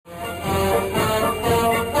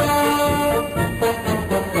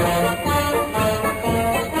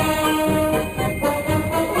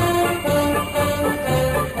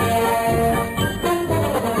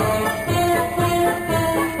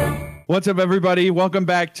What's up, everybody? Welcome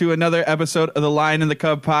back to another episode of the Lion and the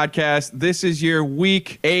Cub podcast. This is your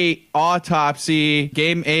Week 8 autopsy,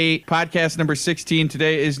 Game 8, podcast number 16.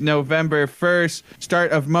 Today is November 1st,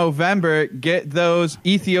 start of Movember. Get those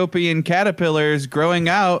Ethiopian caterpillars growing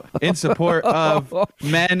out in support of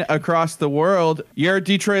men across the world. Your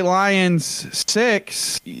Detroit Lions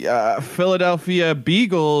 6, Philadelphia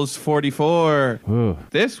Beagles 44. Ooh.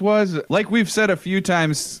 This was, like we've said a few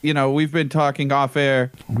times, we've been talking off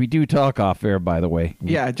air. We do talk off air, by the way.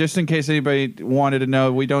 Yeah, just in case anybody wanted to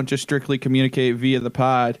know, we don't just strictly communicate via the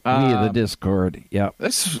pod. Via the Discord, yeah.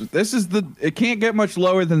 This is it can't get much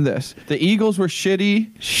lower than this. The Eagles were shitty.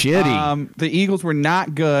 The Eagles were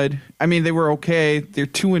not good. I mean, they were okay. They're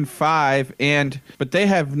 2-5, but they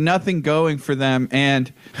have nothing going for them,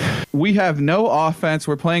 and we have no offense.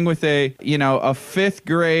 We're playing with a fifth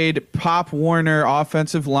grade Pop Warner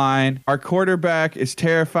offensive line. Our quarterback is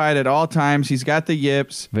terrified at all times. He's got the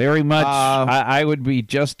yips. Very much. I would be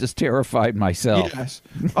just as terrified myself. Yes.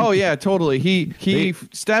 Oh yeah, totally. He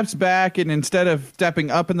steps back, and instead of stepping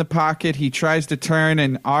up in the pocket, he tries to turn,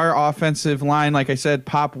 and our offensive line, like I said,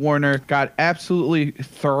 Pop Warner, got absolutely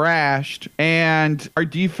thrashed, and our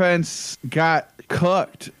defense got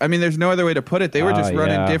cooked. I mean, there's no other way to put it. They were just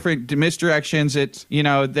running different misdirections. It's,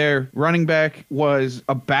 their running back was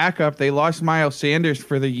a backup. They lost Miles Sanders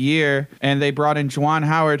for the year, and they brought in Juwan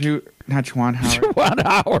Howard, not Juwan Howard. Juwan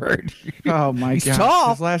Howard. Oh my God. He's tall.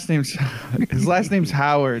 His last name's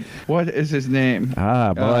Howard. What is his name?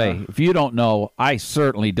 Ah, boy. If you don't know, I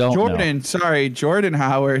certainly don't know. Jordan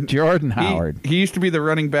Howard. Jordan Howard. He used to be the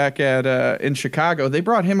running back in Chicago. They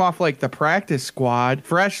brought him off like the practice squad,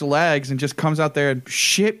 fresh legs, and just comes out there and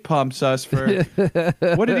shit pumps us for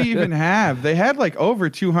what did he even have? They had like over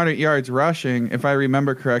 200 yards rushing, if I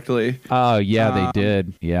remember correctly. Oh yeah, they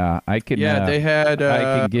did. Yeah, I can. Yeah, they had.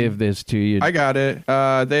 I can give this to you. I got it.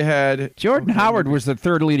 They had Jordan Howard was the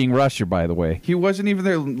third leading rusher, by the way. He wasn't even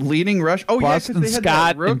their leading rusher. Oh Boston yeah, because they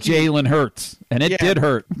Scott had and Jalen Hurts, and it did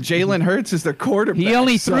hurt. Jalen Hurts is their quarterback. He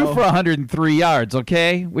only threw for 103 yards.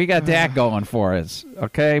 Okay, we got that going for us.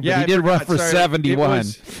 Okay, but he did run for 71.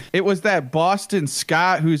 It was that Boston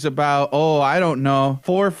Scott who's about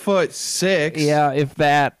 4'6". Yeah, if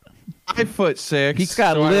that. 5'6". He's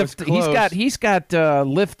got lift. He's got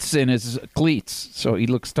lifts in his cleats, so he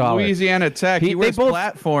looks taller. Louisiana Tech. He wears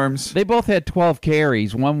platforms. They both had 12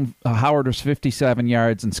 carries. One Howard was 57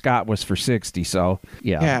 yards, and Scott was for 60. So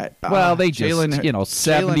yeah. Well, they just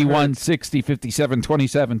 71, 60, 57,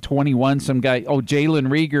 27, 21. Some guy. Oh, Jalen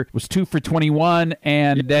Rieger was 2 for 21,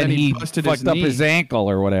 and then he fucked up his ankle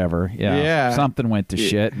or whatever. Yeah. Something went to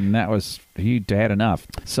shit, and that was. He had enough.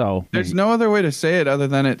 So there's no other way to say it other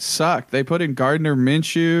than it sucked. They put in Gardner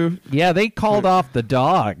Minshew. Yeah, they called off the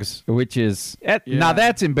dogs, which is now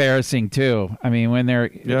that's embarrassing too. I mean, when they're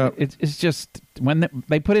it's just when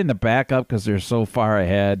they put in the backup because they're so far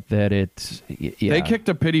ahead that it's They kicked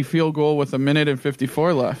a pity field goal with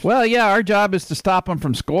 1:54 left. Well, yeah, our job is to stop them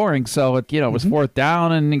from scoring. So it was fourth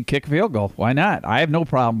down and kick a field goal. Why not? I have no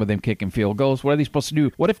problem with them kicking field goals. What are they supposed to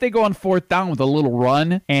do? What if they go on fourth down with a little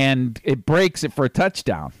run and it breaks it for a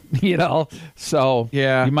touchdown? So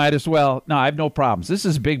you might as well. No, I have no problems. This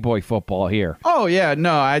is big boy football here. Oh yeah,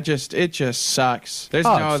 no, it just sucks. There's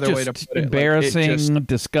no other way to put it. Embarrassing,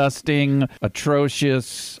 disgusting,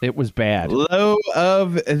 atrocious. It was bad. Low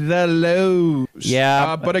of the lows.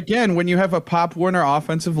 Yeah. But again, when you have a Pop Warner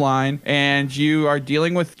offensive line and you are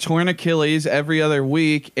dealing with torn Achilles every other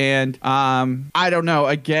week, and I don't know.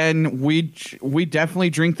 Again, we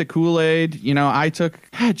definitely drink the Kool-Aid.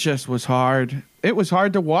 It just was hard. It was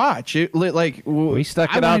hard to watch. We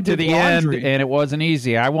stuck it out to the end, and it wasn't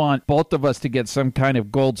easy. I want both of us to get some kind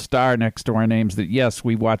of gold star next to our names that, yes,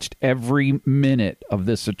 we watched every minute of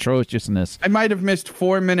this atrociousness. I might have missed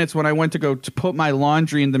 4 minutes when I went to go to put my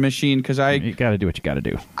laundry in the machine because You got to do what you got to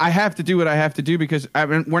do. I have to do what I have to do because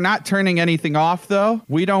we're not turning anything off, though.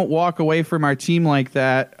 We don't walk away from our team like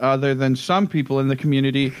that other than some people in the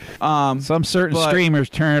community. Some certain streamers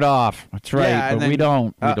turn it off. That's right, but we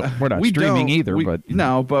don't. We're not streaming either.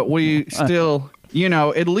 But we still,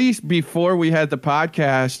 at least before we had the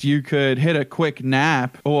podcast, you could hit a quick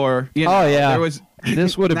nap or, there was.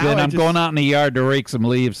 This would have been I'm going out in the yard to rake some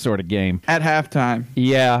leaves sort of game. At halftime.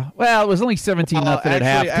 Yeah. Well, it was only 17-0 at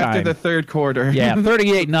halftime. After the third quarter. Yeah,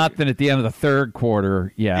 38-0 at the end of the third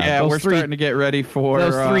quarter. Yeah, we're starting to get ready for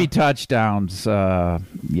those 3 touchdowns.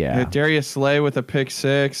 Darius Slay with a pick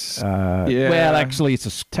 6. Well, actually,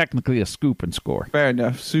 it's technically a scoop and score. Fair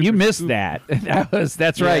enough. You missed that.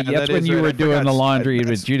 That's right. That's when you were doing the laundry.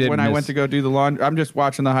 But you didn't I went to go do the laundry. I'm just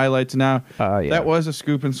watching the highlights now. That was a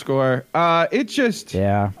scoop and score. It just just...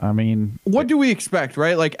 Yeah, I mean... What do we expect,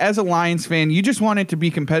 right? Like, as a Lions fan, you just want it to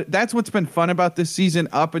be competitive. That's what's been fun about this season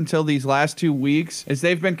up until these last 2 weeks, is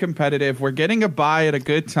they've been competitive. We're getting a bye at a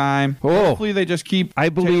good time. Hopefully they just keep...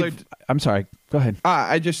 I'm sorry. Go ahead.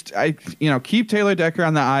 Keep Taylor Decker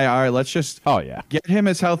on the IR. Let's just get him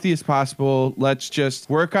as healthy as possible. Let's just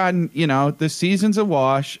work on, the season's a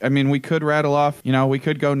wash. I mean, we could rattle off, we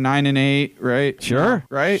could go 9-8, right? Sure.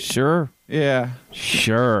 Right? Sure. Yeah.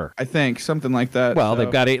 Sure. I think something like that. Well,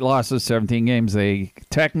 they've got 8 losses, 17 games. They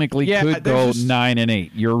technically could go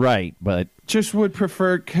 9-8. You're right, but just would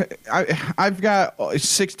prefer. I've got a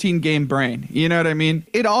 16-game brain. You know what I mean?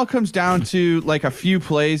 It all comes down to like a few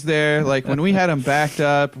plays there. Like when we had him backed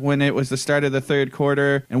up when it was the start of the third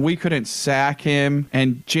quarter and we couldn't sack him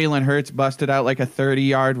and Jalen Hurts busted out like a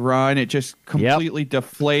 30-yard run. It just completely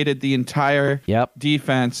deflated the entire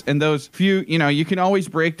defense. And those few, you can always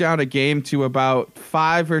break down a game to about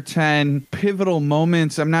 5 or 10 pivotal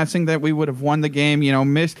moments. I'm not saying that we would have won the game,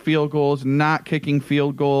 missed field goals, not kicking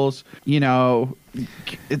field goals, we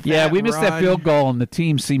missed that field goal and the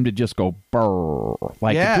team seemed to just go brrr.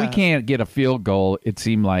 Like if we can't get a field goal, it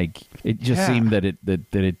seemed like it just seemed that it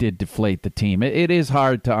did deflate the team. It is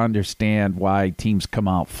hard to understand why teams come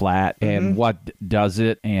out flat and what does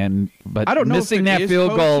it. But I don't know missing that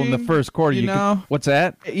field goal in the first quarter. What's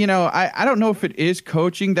that? I don't know if it is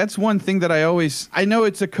coaching. That's one thing that I know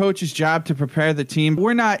it's a coach's job to prepare the team.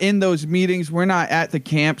 We're not in those meetings. We're not at the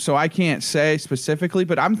camp, so I can't say specifically.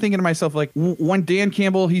 But I'm thinking to myself, like, when Dan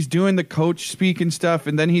Campbell, he's doing the coach speak and stuff,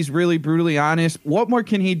 and then he's really brutally honest. What more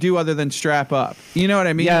can he do other than strap up? You know what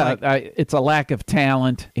I mean? Yeah, it's a lack of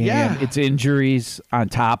talent, and it's injuries on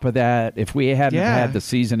top of that. If we hadn't had the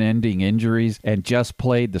season-ending injuries and just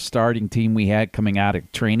played the starting team we had coming out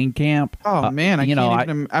of training camp, I'm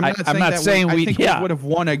not saying we would have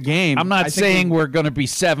won a game. I'm not saying we're going to be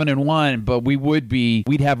 7-1, but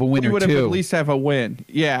we'd have a win or two. We would at least have a win.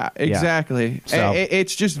 Yeah, exactly. So.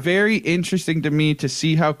 It's just very interesting to me to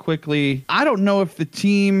see how quickly. I don't know if the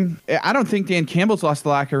team. I don't think Dan Campbell's lost the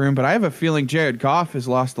locker room, but I have a feeling Jared Goff has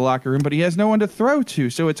lost the locker room, but he has no one to throw to,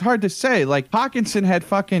 so it's hard to say. Like Hawkinson had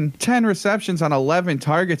fucking 10 receptions on 11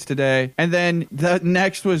 targets today, and then the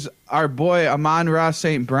next was our boy Amon-Ra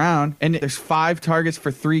St. Brown, and there's 5 targets for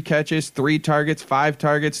 3 catches, 3 targets, 5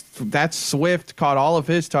 targets. That's Swift caught all of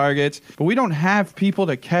his targets, but we don't have people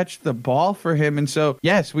to catch the ball for him, and so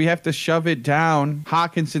yes, we have to shove it down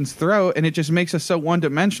Hawkinson's throat, and it just makes us so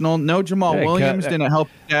one-dimensional. No Jamal Williams didn't help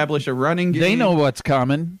establish a running game. They know what's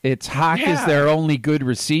coming. It's Hawk is their only good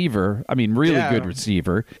receiver. I mean, really good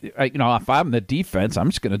receiver. If I'm the defense, I'm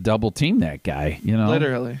just going to double team that guy.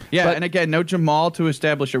 Literally. Yeah, and again, no Jamal to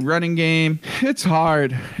establish a running game. It's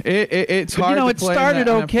hard. It's hard. It started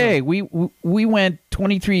okay. We went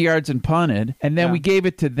 23 yards and punted, and then we gave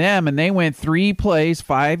it to them, and they went 3 plays,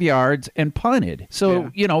 5 yards, and punted.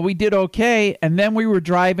 So we did okay, and then we were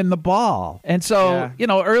driving the ball, and so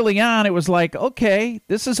early on it was like, okay,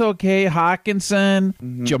 this is okay. Hawkinson,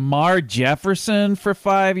 Jamar Jefferson for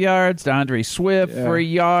 5 yards, DeAndre Swift for a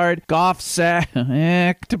yard, Goff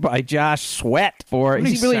sacked by Josh Sweat for.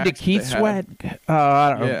 Is he really to Keith Sweat? I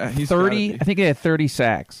don't know. Yeah, 30. I think he had 30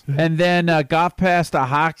 sacks, and then Goff passed to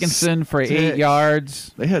Hawkinson for 8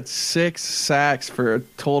 yards. They had 6 sacks for a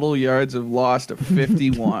total yards of lost of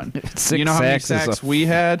 51. You know how many sacks we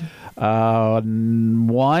had?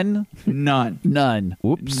 1? None.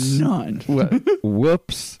 Whoops. None.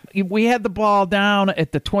 Whoops. We had the ball down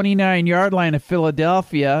at the 29-yard line of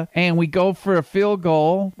Philadelphia, and we go for a field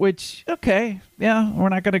goal, which, okay, we're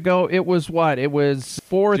not going to go. It was what? It was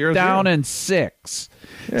 4th down and 6.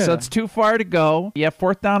 Yeah. So it's too far to go.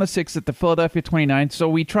 4th down and 6 at the Philadelphia 29. So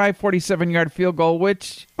we try 47-yard field goal,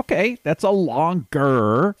 which, okay, that's a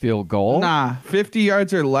longer field goal. Nah, 50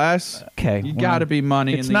 yards or less. Okay. You got to be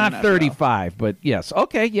money it's in the not NFL. 35, but yes.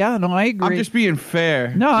 Okay, I agree. I'm just being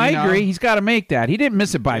fair. No, I agree. He's got to make that. He didn't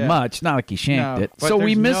miss it by much. Not like he shanked it. So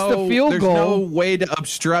we missed the field goal. There's no way to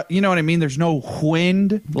obstruct. You know what I mean? There's no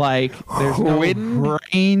wind. Like, there's no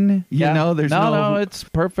rain. There's no, it's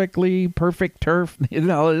perfect turf.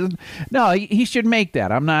 No, he should make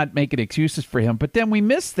that. I'm not making excuses for him. But then we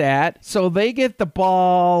missed that. So they get the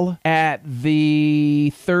ball at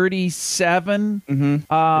the 37.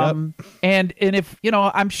 And if,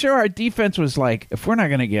 I'm sure our defense was like, if we're not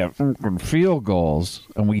going to get field goals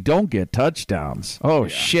and we don't get touchdowns,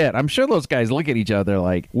 shit. I'm sure those guys look at each other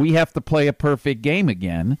like, we have to play a perfect game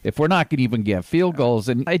again if we're not going to even get field goals.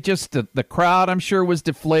 And the crowd crowd, I'm sure, was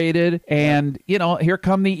deflated. And, here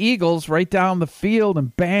come the Eagles right down the field,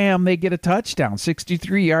 and bam, they get a touchdown,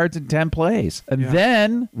 63 yards in 10 plays. And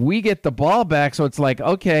then we get the ball back, so it's like,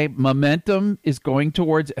 okay, momentum is going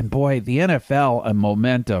towards, and boy, the NFL and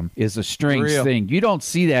momentum is a strange thing. You don't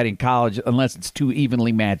see that in college unless it's two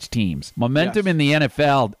evenly matched teams. Momentum in the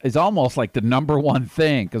NFL is almost like the number one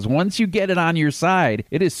thing, because once you get it on your side,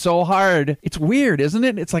 it is so hard. It's weird, isn't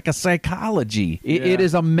it? It's like a psychology. It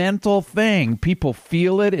is a mental thing. People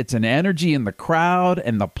feel it. It's an energy in the crowd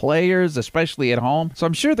and the players, especially at home. So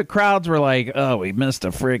I'm sure the crowds were like, oh, we missed a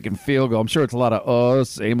freaking field goal. I'm sure it's a lot of,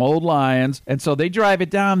 same old Lions. And so they drive it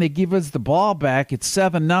down. They give us the ball back. It's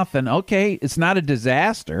 7-0. Okay, it's not a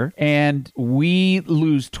disaster. And we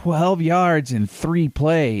lose 12 yards in 3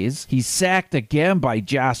 plays. He's sacked again by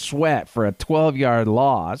Josh Sweat for a 12-yard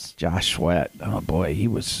loss. Josh Sweat, oh boy, he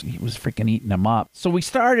was freaking eating them up. So we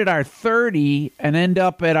started our 30 and end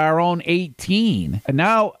up at our own 18. And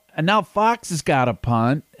now Fox has got a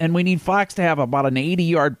punt, and we need Fox to have about an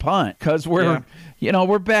 80-yard punt because we're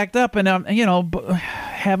backed up, and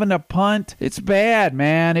having a punt, it's bad,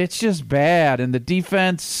 man. It's just bad. And the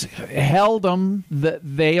defense held them.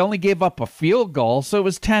 They only gave up a field goal, so it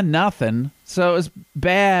was 10-0. So it was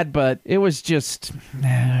bad, but it was just,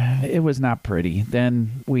 it was not pretty.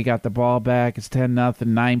 Then we got the ball back. It's 10-0,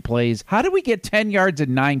 9 plays. How did we get 10 yards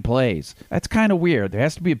in 9 plays? That's kind of weird. There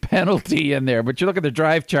has to be a penalty in there, but you look at the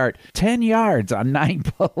drive chart, 10 yards on 9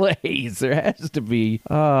 plays. There has to be.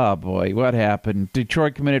 Oh, boy, what happened?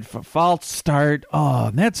 Detroit committed false start. Oh,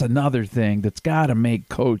 and that's another thing that's got to make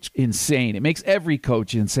coach insane. It makes every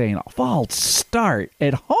coach insane. A false start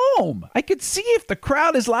at home. I could see if the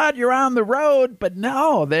crowd is loud, you're on the road. But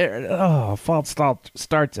no, false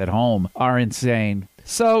starts at home are insane.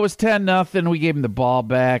 So it was 10-0. We gave him the ball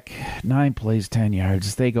back. 9 plays, 10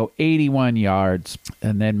 yards. They go 81 yards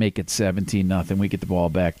and then make it 17-0. We get the ball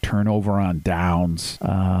back. Turnover on downs.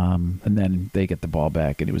 And then they get the ball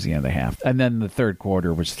back, and it was the end of the half. And then the third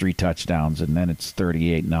quarter was 3 touchdowns, and then it's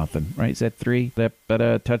 38-0. Right? Is that 3?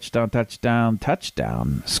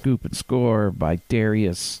 Touchdown. Scoop and score by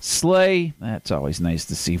Darius Slay. That's always nice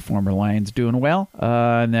to see former Lions doing well.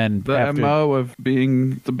 And then the MO of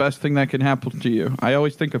being the best thing that can happen to you. I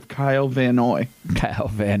always think of Kyle Van Noy. Kyle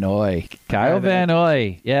Van Noy.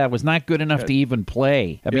 Yeah, was not good enough to even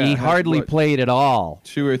play. I mean, he hardly played at all.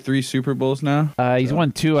 2 or 3 Super Bowls now? He's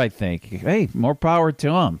won 2, I think. Hey, more power to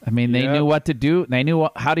him. I mean, they knew what to do. They knew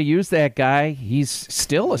how to use that guy. He's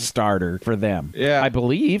still a starter for them, I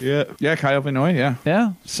believe. Yeah, Kyle Van Noy,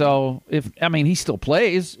 Yeah, so, he still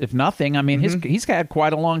plays, if nothing. I mean, he's had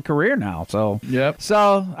quite a long career now, so. Yep.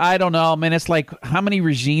 So, I don't know. I mean, it's like, how many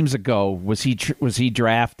regimes ago was he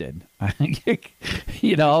drafted?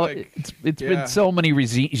 It's been so many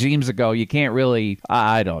regimes ago. You can't really.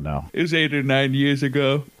 I don't know. It was 8 or 9 years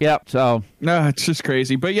ago. Yep. So no, it's just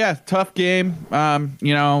crazy. But yeah, tough game.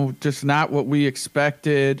 Just not what we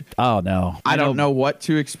expected. Oh no, I don't know what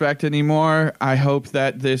to expect anymore. I hope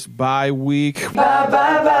that this bye week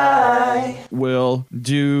will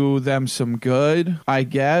do them some good. I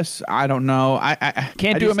guess. I don't know. I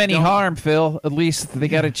can't do them any harm, Phil. At least they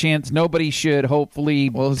got a chance. Nobody should hopefully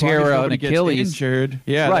tear out an Achilles. Injured.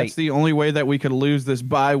 Yeah, right. That's the only way that we could lose this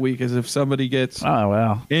bye week is if somebody gets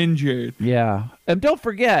injured. Yeah. And don't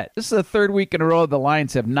forget, this is the 3rd week in a row the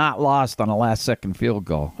Lions have not lost on a last-second field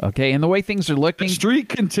goal. Okay, and the way things are looking, the streak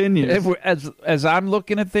continues. As I'm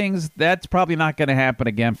looking at things, that's probably not going to happen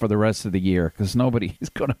again for the rest of the year because nobody is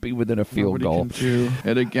going to be within a field goal. Can do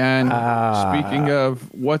it again. Speaking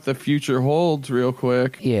of what the future holds, real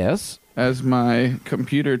quick. Yes. As my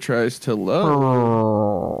computer tries to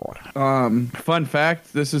load. Fun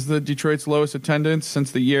fact, this is the Detroit's lowest attendance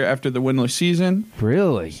since the year after the winless season.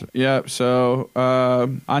 Really? Yeah, so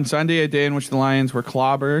on Sunday, a day in which the Lions were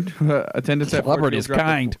clobbered, attendance at clobbered is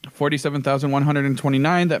kind.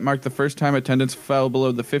 47,129. That marked the first time attendance fell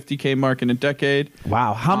below the 50K mark in a decade.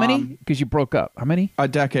 Wow. How many? Because you broke up. How many? A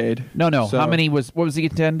decade. No. So, how many what was the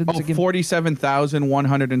attendance again?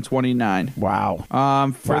 47,129. Wow.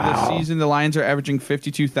 For the season, the Lions are averaging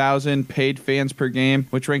 52,000 paid fans per game,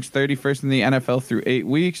 which ranks 31st in the NFL through 8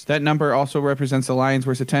 weeks. That number also represents the Lions'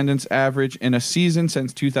 worst attendance average in a season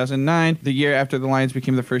since 2009, the year after the Lions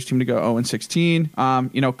became the first team to go 0-16.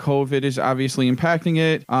 COVID is obviously impacting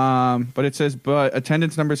it, but it says, but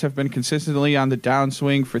attendance numbers have been consistently on the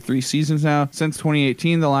downswing for 3 seasons now. Since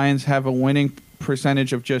 2018, the Lions have a winning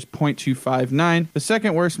percentage of just 0.259, the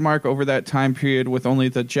second worst mark over that time period, with only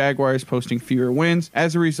the Jaguars posting fewer wins.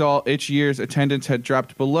 As a result, each year's attendance had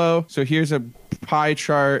dropped below. So here's a pie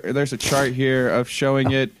chart. There's a chart here of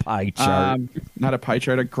showing it. Pie chart. Not a pie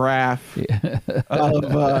chart, a graph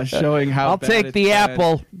of showing how I'll bad take it's the been.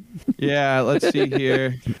 apple. Yeah, let's see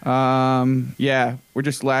here. Yeah, we're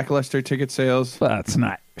just lackluster ticket sales. Well, it's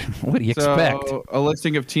not. What do you expect? A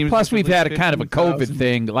listing of teams. Plus, we've had a kind of a COVID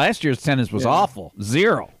thing. Last year's attendance was awful.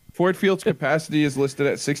 0. Ford Field's capacity is listed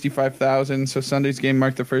at 65,000, so Sunday's game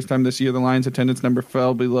marked the first time this year the Lions' attendance number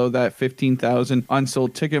fell below that 15,000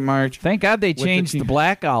 unsold ticket mark. Thank God they changed the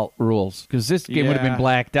blackout rules, because this game would have been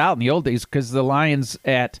blacked out in the old days, because the Lions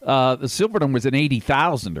at the Silverdome was an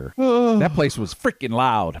 80,000-er. That place was freaking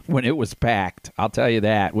loud when it was packed. I'll tell you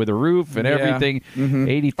that. With a roof and everything,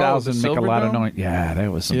 80,000 make a lot of noise. Yeah,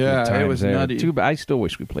 that was some good times. It was there. nutty. I still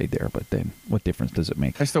wish we played there, but then what difference does it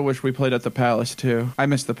make? I still wish we played at the Palace, too. I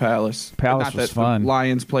miss the Palace. Palace was fun. The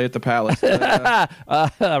Lions play at the Palace.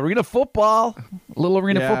 Arena football. Little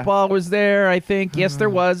arena football was there, I think. Yes, there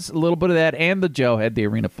was a little bit of that, and the Joe had the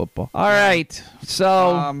arena football. All right,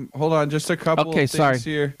 so hold on, just a couple of things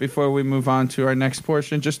here before we move on to our next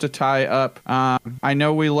portion, just to tie up. I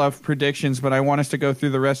know we love predictions, but I want us to go through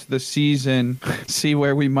the rest of the season, see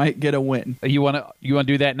where we might get a win. You want to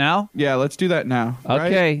do that now? Yeah, let's do that now.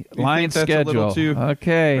 Okay, right? Lions schedule.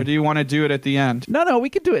 Okay, or do you want to do it at the end? No, we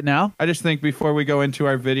can do it now. I just think before we go into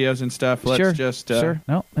our videos and stuff, let's sure.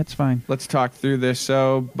 No, that's fine. Let's talk through this.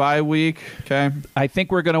 So, bye week, okay? I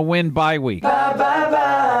think we're going to win bye week.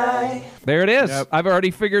 Bye. There it is. Yep. I've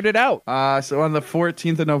already figured it out. So on the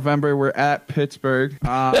 14th of November, we're at Pittsburgh.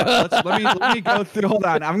 Let me go through. Hold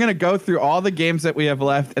on. I'm going to go through all the games that we have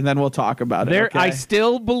left, and then we'll talk about it. Okay? I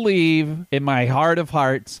still believe in my heart of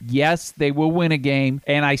hearts, yes, they will win a game,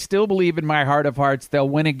 and I still believe in my heart of hearts they'll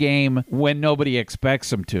win a game when nobody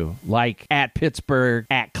expects them to, like at Pittsburgh,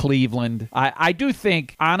 at Cleveland. I do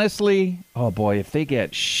think, honestly, oh boy, if they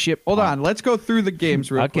get shipped. Hold on. Let's go through the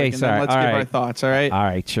games real quick, and then let's give our thoughts, all right? All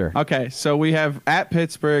right, sure. Okay, so we have at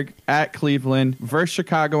Pittsburgh, at Cleveland, versus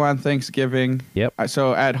Chicago on Thanksgiving. Yep.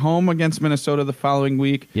 So at home against Minnesota the following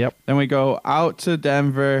week. Yep. Then we go out to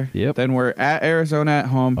Denver. Yep. Then we're at Arizona at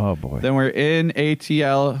home. Oh, boy. Then we're in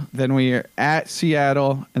ATL. Then we're at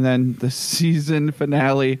Seattle. And then the season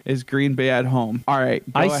finale is Green Bay at home. All right.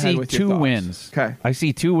 I see 2 wins. Okay. I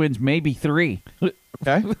see 2 wins, maybe 3.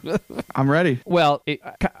 Okay. I'm ready. Well,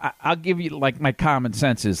 I'll give you, like, my common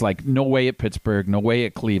sense is, like, no way at Pittsburgh, no way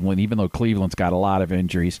at Cleveland, even though Cleveland's got a lot of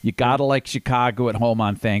injuries. You got to like Chicago at home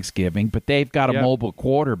on Thanksgiving, but they've got a mobile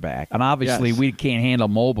quarterback. And obviously, we can't handle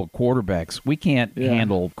mobile quarterbacks. We can't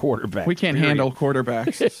handle quarterbacks. We can't handle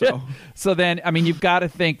quarterbacks. So then, I mean, you've got to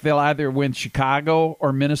think they'll either win Chicago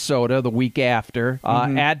or Minnesota the week after.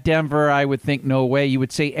 At Denver, I would think no way. You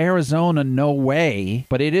would say Arizona, no way.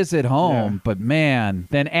 But it is at home. Yeah. But, man.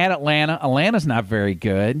 Then at Atlanta's not very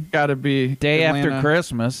good. Got to be day Atlanta. after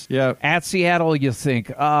Christmas. Yeah. At Seattle, you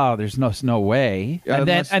think, oh, there's no way.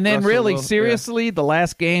 Yeah, and then really, seriously, the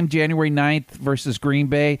last game, January 9th versus Green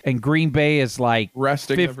Bay, and Green Bay is like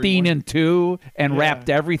resting 15-2 and wrapped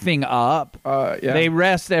everything up. They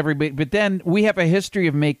rest everybody. But then we have a history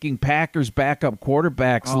of making Packers backup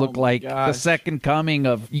quarterbacks look like the second coming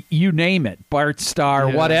of you name it, Bart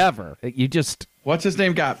Starr, whatever. You just. What's his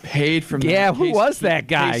name got paid from that? Who was that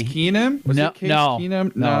guy? Case Keenum? Was it Case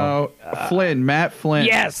Keenum? No. Flynn. Matt Flynn.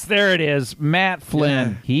 Yes, there it is. Matt Flynn.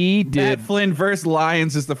 Yeah. He did. Matt Flynn versus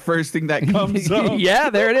Lions is the first thing that comes up. Yeah,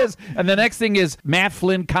 there it is. And the next thing is Matt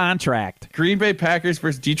Flynn contract. Green Bay Packers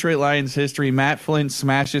versus Detroit Lions history. Matt Flynn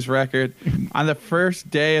smashes record. On the first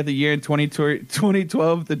day of the year in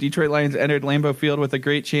 2012, the Detroit Lions entered Lambeau Field with a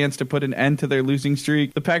great chance to put an end to their losing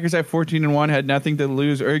streak. The Packers at 14-1 had nothing to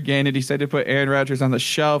lose or gain and decided to put Aaron Rodgers on the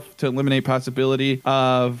shelf to eliminate possibility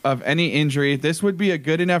of any injury. This would be a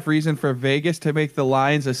good enough reason for Vegas to make the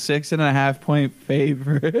Lions a 6.5 point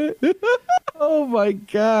favorite. Oh my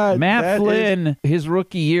God. Matt Flynn, his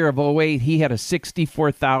rookie year of 2008, he had a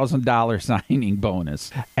 $64,000 signing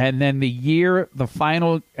bonus. And then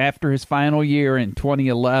after his final year in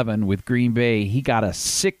 2011 with Green Bay, he got a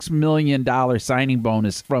 $6 million signing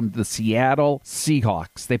bonus from the Seattle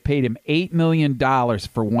Seahawks. They paid him $8 million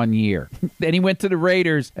for 1 year. Then he went to the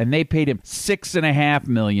Raiders, and they paid him $6.5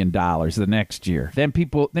 million the next year. Then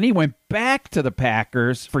he went back to the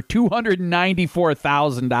Packers for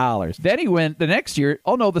 $294,000. Then he went the next year.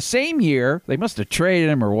 Oh no, the same year they must have traded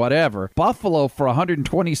him or whatever. Buffalo for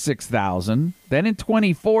 $126,000. Then in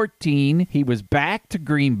 2014, he was back to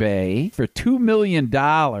Green Bay for $2 million.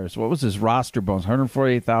 What was his roster bonus?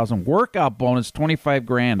 $148,000. Workout bonus,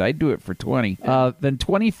 $25,000. I'd do it for 20. Then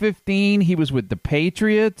 2015, he was with the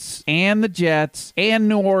Patriots and the Jets and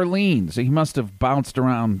New Orleans. He must have bounced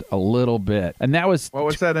around a little bit. And that was what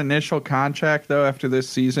was that initial contract though after this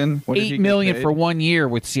season? What $8 million for 1 year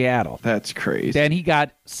with Seattle. That's crazy. Then he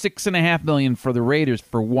got $6.5 million for the Raiders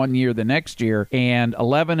for 1 year the next year, and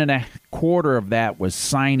 11.25 of that was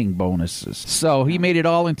signing bonuses. So he made it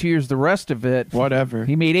all in 2 years. The rest of it, whatever.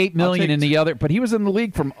 He made $8 million in the other, but he was in the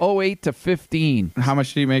league from 2008 to 15. How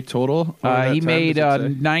much did he make total? He made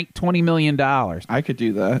 $20 million. I could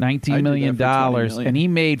do that. $19 million, and he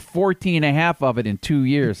made 14.5 of it in 2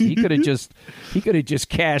 years. He could have just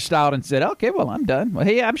cashed out and said, "Okay, well, I'm done." Well,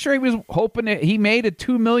 hey, I'm sure he was hoping that he made a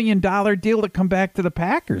 $2 million deal to come back to the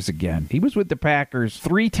Packers again. He was with the Packers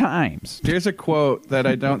 3 times. Here's a quote that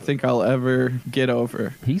I don't think I'll ever get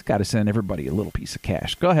over. He's got to send everybody a little piece of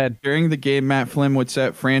cash. Go ahead. During the game, Matt Flynn would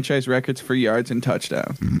set franchise records for yards and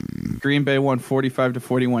touchdowns. Green Bay won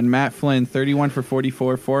 45-41. Matt Flynn, 31 for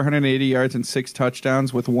 44, 480 yards and 6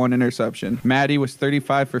 touchdowns with 1 interception. Matty was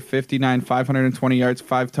 35 for 59, 520 yards,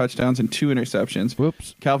 5 touchdowns, and 2 interceptions.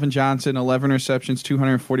 Whoops. Calvin Johnson, 11 receptions,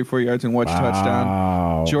 244 yards, and 1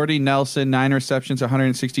 touchdown. Jordy Nelson, 9 receptions,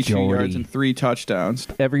 162 yards, and 3 touchdowns.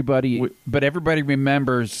 Everybody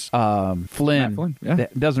remembers Flynn. Yeah.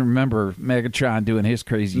 Doesn't remember Megatron doing his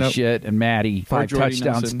crazy shit, and Matty, 5 touchdowns,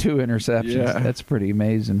 Nelson. 2 interceptions. Yeah. That's pretty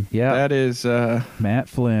amazing. Yeah. That is Matt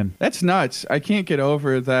Flynn. That's nuts. I can't get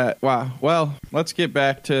over that. Wow. Well, let's get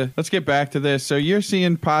back to this. So you're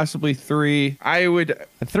seeing possibly 3. I would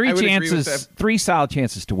 3 solid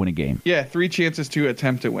chances to win a game. Yeah, 3 chances to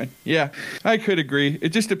attempt to win. Yeah, I could agree. It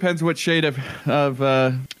just depends what shade of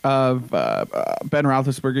Ben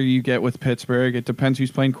Roethlisberger you get with Pittsburgh. It depends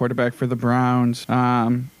who's playing quarterback for the Browns.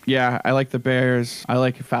 Yeah, I like the Bears. I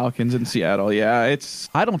like Falcons in Seattle. Yeah,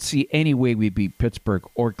 I don't see any way we beat Pittsburgh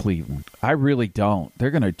or Cleveland. I really don't. They're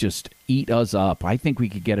going to just eat us up. I think we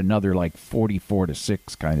could get another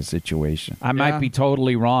 44-6 kind of situation. I might be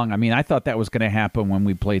totally wrong. I mean, I thought that was going to happen when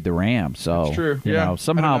we played the Rams. So, that's true. You know,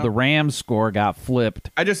 somehow the Rams score got flipped.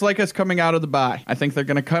 I just like us coming out of the bye. I think they're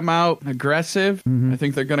going to come out aggressive. Mm-hmm. I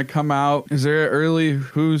think they're going to come out. Is there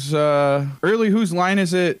whose line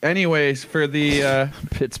is it anyways for the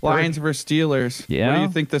Pittsburgh Lions versus Steelers? Yeah. What do you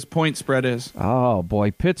think this point spread is? Oh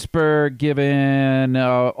boy, Pittsburgh given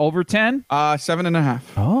over 10? 7.5.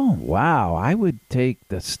 Oh wow, I would take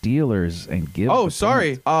the Steelers and give. Oh,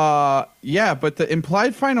 sorry. Yeah, but the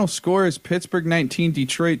implied final score is Pittsburgh 19,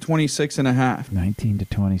 Detroit 26.5.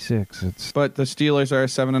 19-26. But the Steelers are a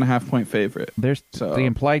 7.5 point favorite. The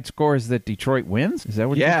implied score is that Detroit wins. Is that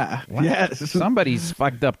what? Yeah. Yes. Somebody's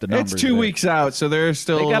fucked up the numbers. It's 2 weeks out, so they're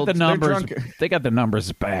still. They got the numbers. They got the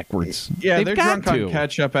numbers backwards. Yeah, they're drunk on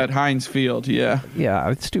catch up at Heinz Field. Yeah.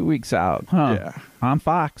 Yeah, it's 2 weeks out. Huh. Yeah. On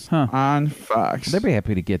Fox, huh? On Fox. They'd be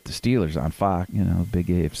happy to get the Steelers on Fox, big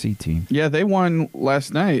AFC team. Yeah, they won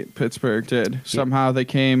last night. Pittsburgh did. Somehow they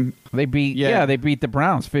came. They beat they beat the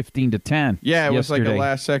Browns 15-10. Yeah, it was like a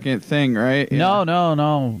last second thing, right? Yeah.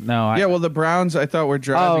 No. Well, the Browns I thought were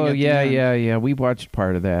driving. Oh, yeah. We watched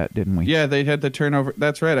part of that, didn't we? Yeah, they had the turnover.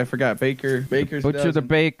 That's right. I forgot. Baker's Butcher the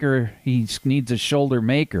Baker. He needs a shoulder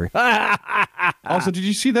maker. Also, did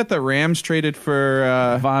you see that the Rams traded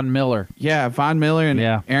for Von Miller? Yeah, Von Miller and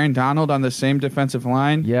Aaron Donald on the same defensive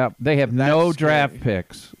line. Yep. They have no draft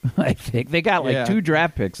picks. I think they got 2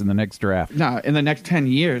 draft picks in the next draft. No, in the next 10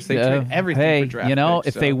 years. They trade everything for draft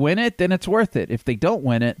picks. If they win it, then it's worth it. If they don't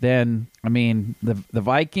win it, then the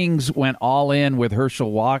Vikings went all in with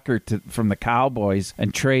Herschel Walker from the Cowboys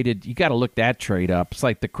and traded. You got to look that trade up. It's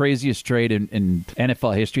like the craziest trade in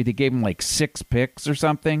NFL history. They gave him 6 picks or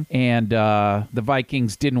something, and the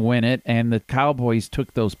Vikings didn't win it, and the Cowboys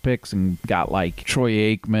took those picks and got Troy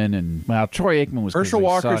Aikman, and Troy Aikman was Herschel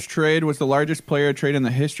Walker's trade was the largest player trade in the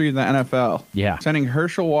history of the NFL. Yeah, sending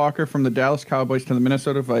Herschel Walker from the Dallas Cowboys to the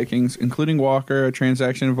Minnesota Vikings, including Walker, a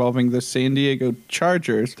transaction involving the San Diego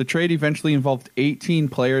Chargers. The trade eventually involved 18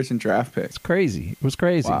 players and draft picks. It's crazy. It was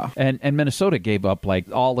crazy. Wow. And Minnesota gave up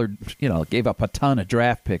gave up a ton of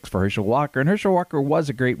draft picks for Herschel Walker, and Herschel Walker was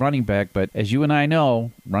a great running back, but as you and I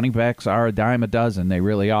know, running backs are a dime a dozen. They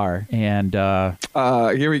really are. And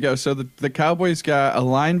here we go. So the Cowboys got a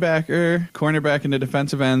linebacker, cornerback, and a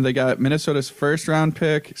defensive end. They got Minnesota's first-round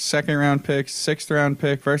pick, second-round pick, sixth-round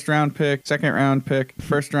pick, first-round pick, second-round pick,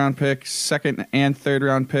 first-round pick, second and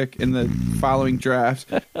third-round pick in the following drafts.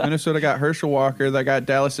 Minnesota Minnesota got Herschel Walker. They got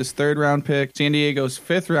Dallas's 3rd-round pick, San Diego's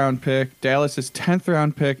 5th-round pick, Dallas's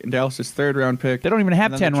 10th-round pick, and Dallas's 3rd-round pick. They don't even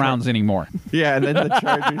have 10 rounds anymore. Yeah, and then the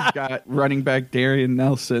Chargers got running back Darian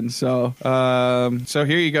Nelson. So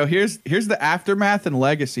here you go. Here's the aftermath and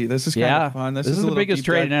legacy. This is kind of fun. This is the biggest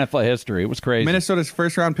trade in NFL history. It was crazy. Minnesota's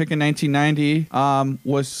 1st-round pick in 1990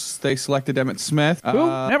 they selected Emmitt Smith. Who?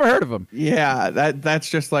 Never heard of him. Yeah, that's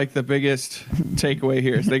just like the biggest takeaway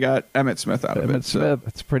here is they got Emmitt Smith out of it. Smith,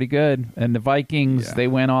 that's pretty good. And the Vikings, they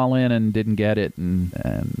went all in and didn't get it. And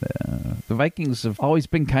the Vikings have always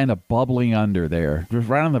been kind of bubbling under there. They're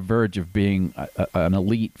right on the verge of being an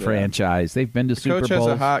elite franchise. They've been to Super Bowls. Coach has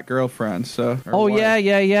a hot girlfriend.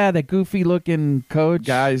 Yeah. That goofy-looking coach.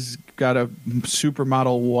 Guy's got a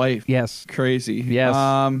supermodel wife. Yes. Crazy. Yes.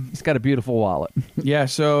 He's got a beautiful wallet. Yeah,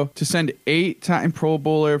 so to send 8-time Pro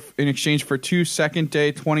Bowler in exchange for 2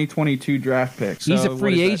 second-day 2022 draft picks. He's a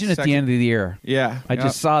free agent at the end of the year. Yeah. I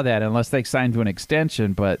just saw that, unless they signed to an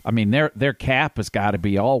extension. But, I mean, their cap has got to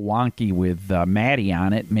be all wonky with Matty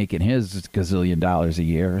on it, making his gazillion dollars a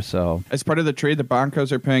year. So as part of the trade, the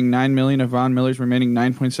Broncos are paying $9 million of Von Miller's remaining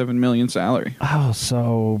 $9.7 million salary. Oh,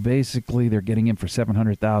 so basically they're getting him for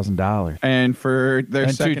 $700,000. And for their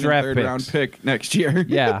and 2nd and 3rd-round pick next year.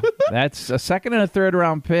 Yeah, that's a 2nd and a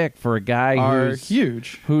 3rd-round pick for a guy who's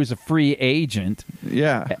huge, who's a free agent.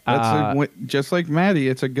 Yeah, that's just like Matty.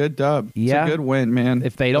 It's a good dub. Yeah, it's a good win, man.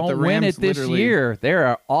 If they don't win it this year, they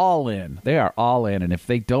are all in. They are all in, and if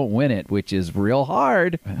they don't win it, which is real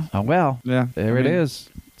hard, there it is.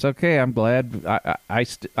 It's okay. I'm glad.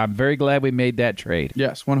 I'm very glad we made that trade.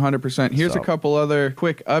 Yes, 100%. Here's a couple other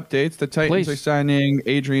quick updates. The Titans are signing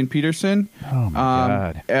Adrian Peterson. Oh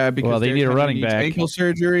my God! Because they need a running back. Ankle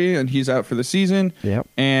surgery, and he's out for the season. Yep.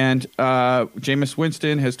 And Jameis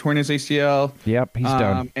Winston has torn his ACL. Yep, he's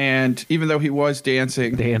done. And even though he was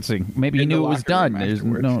dancing, maybe he knew it was done. There's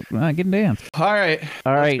no getting dance. All right.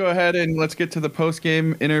 Let's go ahead and let's get to the post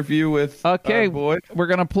game interview with our boy. We're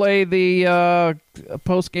gonna play the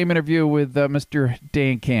post-game interview with Mr.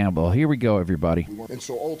 Dan Campbell. Here we go, everybody. And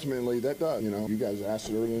so ultimately, that does. You guys asked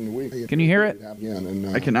it earlier in the week. Can you hear it?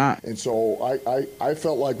 I cannot. And so I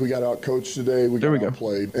felt like we got out-coached today. We got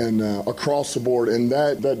outplayed. And across the board. And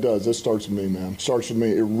that starts with me, man. Starts with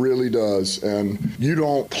me. It really does. And you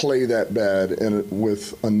don't play that bad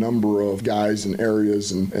with a number of guys and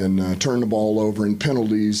areas and turn the ball over and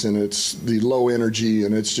penalties. And it's the low energy.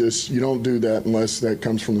 And it's just, you don't do that unless that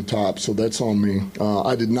comes from the top. So that's on me.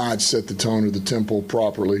 I did not set the tone or the tempo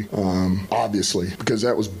properly, obviously, because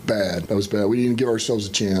that was bad. We didn't even give ourselves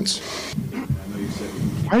a chance.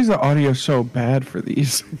 Why is the audio so bad for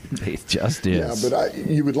these? It just is. Yeah, but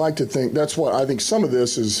you would like to think that's what I think. Some of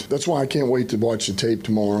this is that's why I can't wait to watch the tape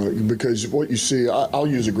tomorrow, because what you see. I'll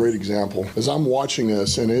use a great example as I'm watching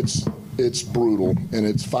this, and it's brutal, and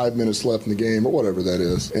it's 5 minutes left in the game or whatever that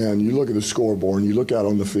is, and you look at the scoreboard and you look out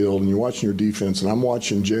on the field and you're watching your defense, and I'm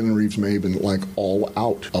watching Jalen Reeves-Maben like all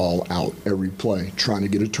out every play, trying to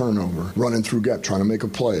get a turnover, running through gap, trying to make a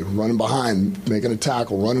play, running behind, making a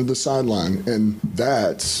tackle, running to the sideline, and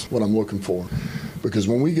that's what I'm looking for. Because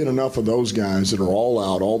when we get enough of those guys that are all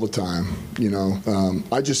out all the time,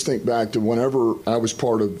 I just think back to whenever I was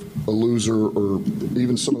part of a loser or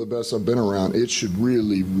even some of the best I've been around, it should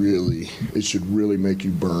really make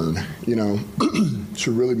you burn, It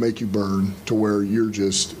should really make you burn to where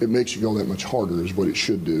it makes you go that much harder is what it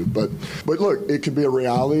should do. But look, it could be a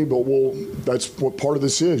reality, but that's what part of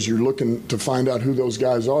this is. You're looking to find out who those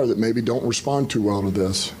guys are that maybe don't respond too well to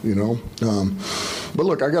this, But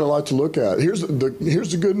look, I got a lot to look at. Here's the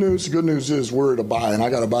good news. The good news is we're at a bye, and I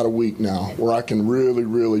got about a week now where I can really,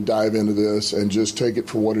 really dive into this and just take it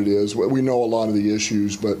for what it is. We know a lot of the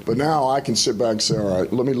issues, but now I can sit back and say, all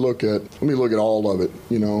right, let me look at all of it.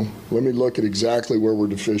 Let me look at exactly where we're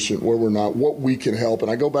deficient, where we're not, what we can help.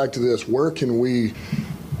 And I go back to this: where can we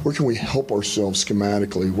help ourselves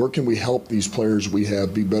schematically? Where can we help these players we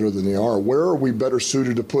have be better than they are? Where are we better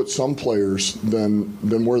suited to put some players than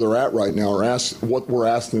where they're at right now, or what we're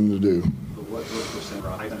asking them to do? What percent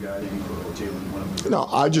Jalen? No,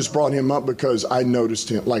 I just brought him up because I noticed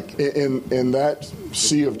him. Like in that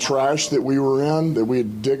sea of trash that we were in, that we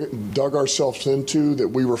had dug ourselves into, that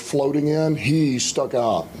we were floating in, he stuck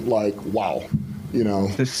out like, wow.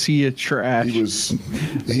 The sea of trash. He's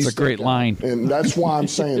a great line. And that's why I'm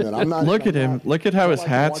saying that. I'm not. Look at him. Look at how his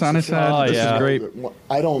hat's on his head. Oh, this is great.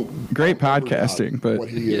 Great podcasting, but what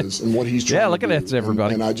he is and what he's trying to look do. at that,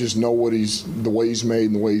 everybody. And I just know the way he's made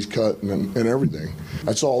and the way he's cut and everything.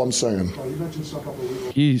 That's all I'm saying.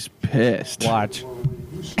 He's pissed. Watch.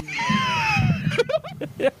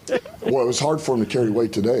 Well, it was hard for him to carry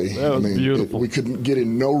weight today. That was beautiful. We couldn't get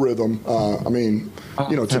in no rhythm.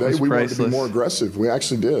 Today we wanted to be more aggressive. We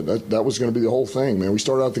actually did. That was going to be the whole thing, man. We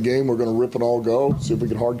started out the game, we're going to rip it all go, see if we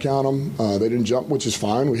could hard count them. They didn't jump, which is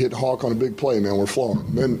fine. We hit Hawk on a big play, man. We're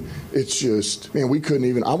flowing. Then it's just, man, we couldn't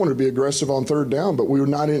even. I wanted to be aggressive on third down, but we were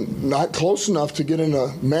not close enough to get in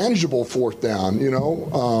a manageable fourth down.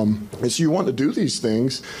 And so you want to do these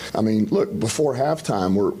things. I mean, look, before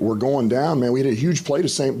halftime, we're going down, man. We had a huge play to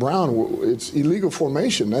St. Brown. It's illegal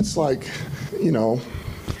formation. That's like,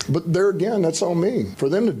 But there again, that's on me. For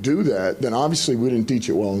them to do that, then obviously we didn't teach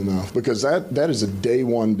it well enough, because that is a day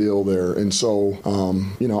one deal there. And so,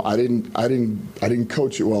 I didn't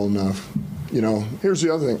coach it well enough. Here's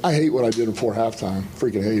the other thing. I hate what I did before halftime.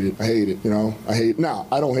 Freaking hate it. I hate it. I hate. Now,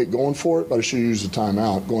 I don't hate going for it, but I should use the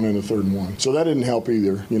timeout going into 3rd and 1. So that didn't help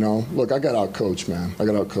either. Look, I got out coached, man. I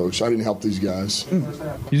didn't help these guys.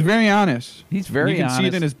 He's very honest. He's very honest. You can see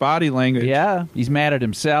it in his body language. Yeah, he's mad at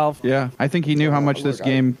himself. Yeah, I think he knew how much this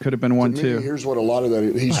game could have been won too. Here's what a lot of that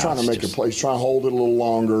is. He's trying to make a play. He's trying to hold it a little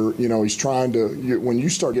longer. He's trying to. When you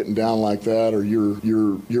start getting down like that, or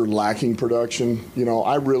you're lacking production.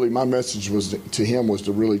 My message to him was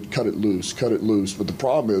to really cut it loose. But the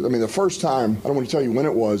problem is, the first time, I don't want to tell you when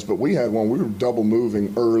it was, but we had one. We were double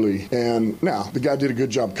moving early, and now the guy did a good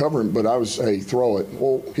job covering. But I was, hey, throw it.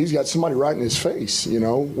 Well, he's got somebody right in his face. We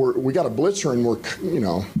got a blitzer, and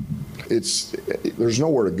there's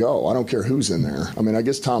nowhere to go. I don't care who's in there. I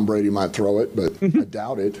guess Tom Brady might throw it, but I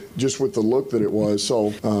doubt it, just with the look that it was.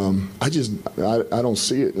 So I don't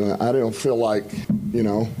see it. I don't feel like,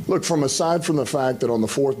 look, aside from the fact that on the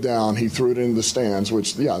 4th down, he threw it into the stands,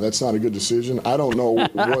 which, that's not a good decision. I don't know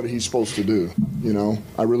what he's supposed to do.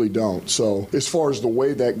 I really don't. So as far as the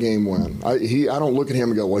way that game went, I don't look at him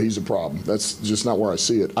and go, well, he's a problem. That's just not where I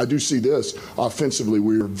see it. I do see this. Offensively,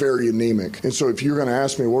 we were very anemic. And so if you're going to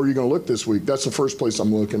ask me, where are you going to look this week? That's the first place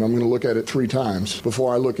I'm looking. I'm going to look at it 3 times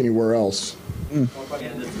before I look anywhere else. And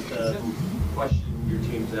this is the question your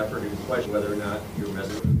team's effort and question whether or not your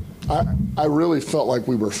message. I really felt like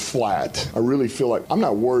we were flat. I really feel like I'm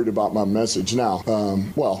not worried about my message now.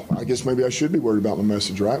 I guess maybe I should be worried about my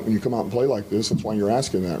message, right? When you come out and play like this, that's why you're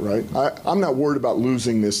asking that, right? I'm not worried about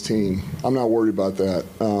losing this team. I'm not worried about that.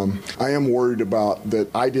 I am worried about that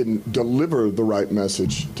I didn't deliver the right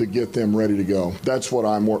message to get them ready to go. That's what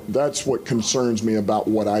concerns me about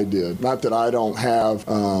what I did. Not that I don't have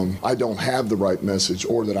the right message,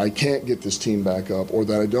 or that I can't get this team back up, or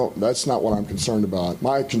that I don't. That's not what I'm concerned about.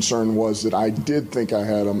 My concern was that I did think I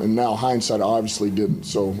had them, and now hindsight, I obviously didn't.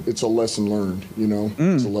 So it's a lesson learned,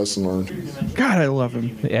 It's a lesson learned. God, I love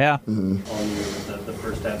him. Yeah. Mm-hmm. The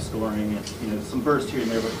first half scoring, and some bursts here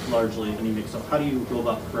and there, but largely anemic. So how do you go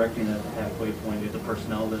about correcting that halfway point with the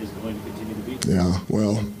personnel that is going to continue to be? Yeah,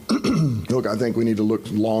 well, look, I think we need to look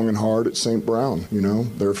long and hard at St. Brown.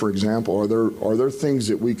 There, for example, are there things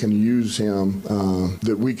that we can use him,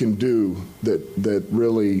 that we can do that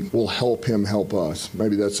really will help him help us?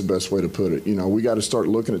 Maybe that's the best way to put it. We got to start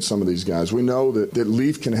looking at some of these guys. We know that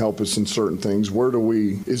Leaf can help us in certain things.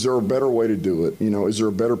 Is there a better way to do it? Is there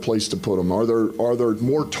a better place to put them? Are there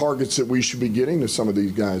more targets that we should be getting to some of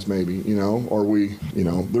these guys maybe?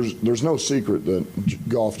 There's no secret that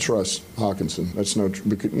Goff trusts Hawkinson. That's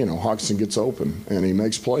because Hawkinson gets open and he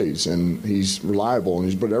makes plays and he's reliable,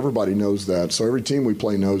 but everybody knows that. So every team we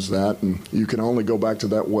play knows that, and you can only go back to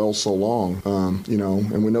that well so long.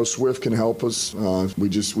 And we know Swift can help us.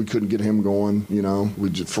 We couldn't get him going.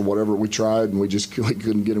 For whatever we tried, and we just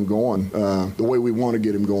couldn't get him going the way we want to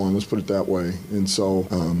get him going. Let's put it that way. And so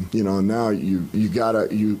now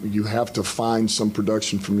you have to find some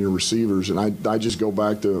production from your receivers. And I just go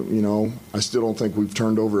back to I still don't think we've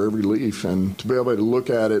turned over every leaf, and to be able to look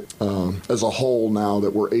at it as a whole now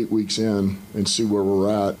that we're 8 weeks in and see where we're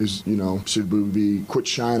at is should we be quit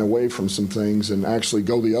shying away from some things and actually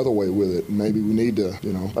go the other way with it? Maybe we need to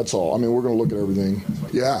that's all. We're going to look at everything.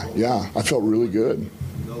 Yeah, I felt really good.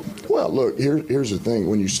 Well, look, here's the thing.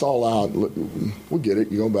 When you stall out, look, we get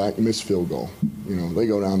it. You go back, you miss field goal. They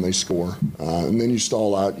go down, they score. And then you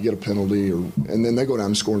stall out, you get a penalty, and then they go down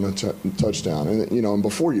and score a touchdown. And, and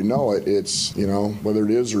before you know it, it's, whether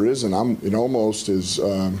it is or isn't, it almost is,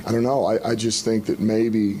 I don't know. I just think that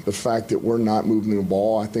maybe the fact that we're not moving the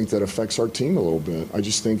ball, I think that affects our team a little bit. I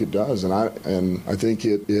just think it does. And I think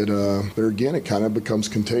there again, it kind of becomes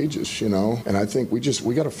contagious, And I think we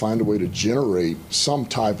got to find a way to generate some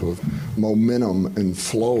type of momentum and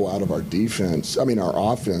flow out of our defense.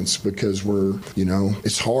 Our offense, because we're,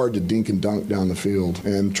 it's hard to dink and dunk dunk down the field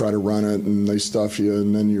and try to run it, and they stuff you,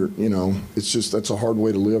 and then that's a hard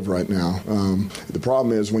way to live right now. The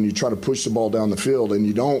problem is when you try to push the ball down the field and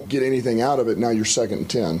you don't get anything out of it, now you're 2nd and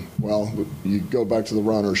 10. Well, you go back to the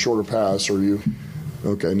run or shorter pass, or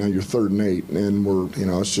okay, now you're 3rd and 8, and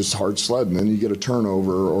it's just hard sledding. Then you get a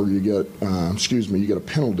turnover, or you get a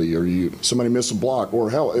penalty, or somebody miss a block, or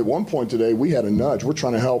hell, at one point today we had a nudge. We're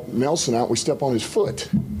trying to help Nelson out. We step on his foot.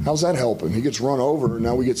 How's that helping? He gets run over, and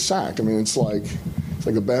now we get sacked. I mean, it's like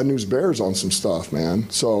the Bad News Bears on some stuff, man.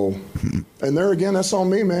 So, and there again, that's on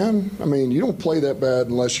me, man. I mean, you don't play that bad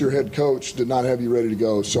unless your head coach did not have you ready to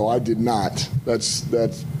go. So I did not. That's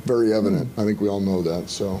very evident. I think we all know that.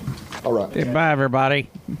 So, all right. Goodbye, everybody.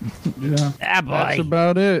 Yeah. That's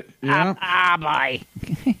about it. Yeah. Bye.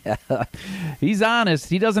 He's honest.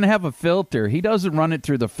 He doesn't have a filter. He doesn't run it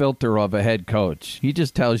through the filter of a head coach. He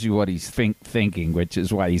just tells you what he's thinking, which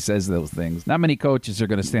is why he says those things. Not many coaches are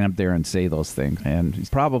going to stand up there and say those things, and he's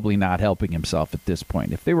probably not helping himself at this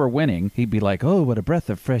point. If they were winning, he'd be like, oh, what a breath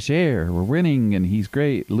of fresh air. We're winning, and he's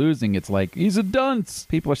great. Losing, it's like, he's a dunce.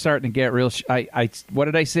 People are starting to get real... what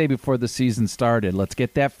did I say before the season started? Let's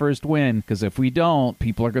get that first win, because if we don't,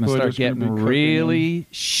 people are going to start getting really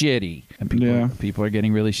shitty. And people are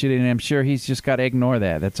getting really shitty, and I'm sure he's just got to ignore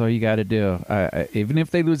that. That's all you got to do. Even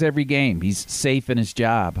if they lose every game, he's safe in his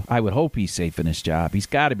job. I would hope he's safe in his job. He's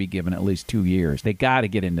got to be given at least 2 years. They got to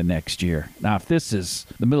get into next year. Now, if this is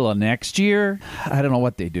the middle of next year, I don't know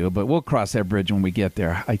what they do, but we'll cross that bridge when we get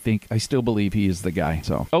there. I still believe he is the guy.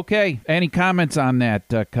 So, okay. Any comments on that,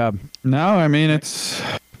 Cub? No, I mean, it's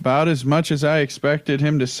about as much as I expected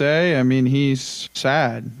him to say. I mean, he's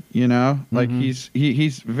sad, like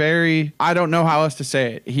he's very, I don't know how else to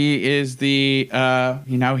say it. He is he's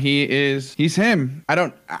him.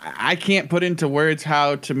 I can't put into words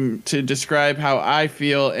how to describe how I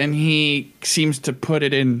feel. And he seems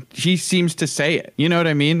to say it. You know what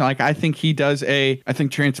I mean? Like, I think I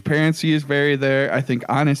think transparency is very there. I think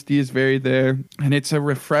honesty is very there. And it's a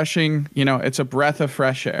refreshing, it's a breath of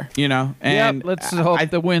fresh air, and let's hope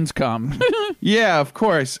the wins come. Yeah, of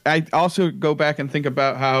course. I also go back and think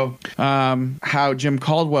about how Jim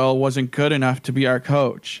Caldwell wasn't good enough to be our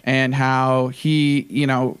coach, and how he,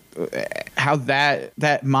 how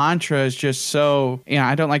that mantra is just so,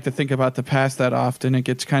 I don't like to think about the past that often. It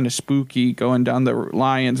gets kind of spooky going down the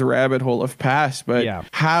Lions rabbit hole of past, but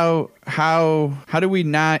how do we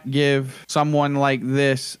not give someone like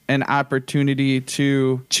this an opportunity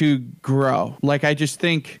to grow? Like, I just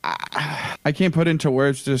think I can't put into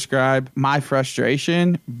words to describe my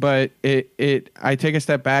frustration, but I take a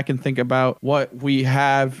step back and think about what we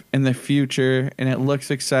have in the future, and it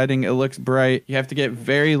looks exciting. It looks bright. You have to get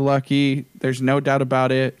very lucky. There's no doubt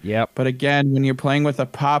about it. Yep. But again, when you're playing with a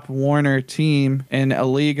Pop Warner team in a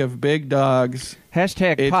league of big dogs,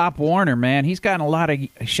 Pop Warner, man. He's gotten a lot of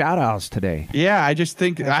shout-outs today. Yeah, I just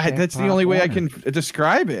think that's the only way I can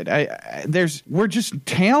describe it. We're just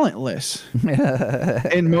talentless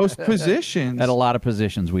in most positions. At a lot of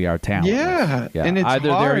positions, we are talentless. Yeah. And it's either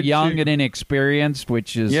they're young and inexperienced,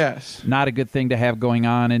 which is not a good thing to have going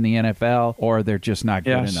on in the NFL, or they're just not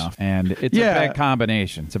good enough. And it's a bad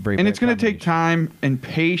combination. It's a very bad combination. And it's going to take time and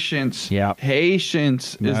patience. Yeah.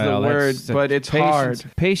 Patience is the word, but it's hard.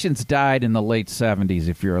 Patience died in the late 70s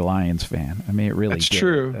if you're a Lions fan. I mean, it really That's did.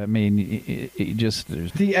 true. I mean, it just...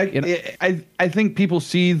 I think people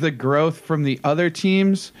see the growth from the other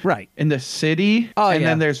teams in the city, and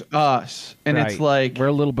then there's us. And it's like... We're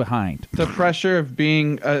a little behind. The pressure of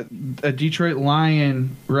being a Detroit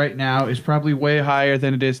Lion right now is probably way higher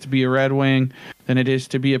than it is to be a Red Wing, than it is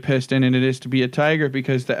to be a Piston, and it is to be a Tiger,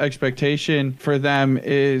 because the expectation for them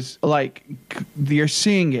is like, you're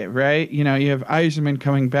seeing it, right? You have Yzerman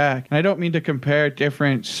coming back. And I don't mean to compare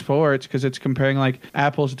different sports, because it's comparing like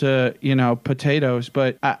apples to, potatoes,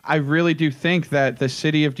 but I really do think that the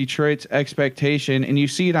city of Detroit's expectation, and you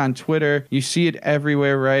see it on Twitter, you see it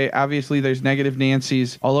everywhere, right? Obviously, there's negative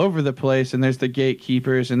Nancy's all over the place, and there's the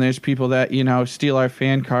gatekeepers, and there's people that, steal our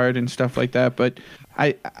fan card and stuff like that, but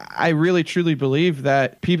I really truly believe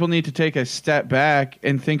that people need to take a step back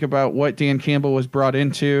and think about what Dan Campbell was brought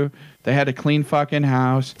into. They had a clean fucking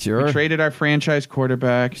house. Sure. We traded our franchise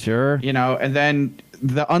quarterback. Sure. And then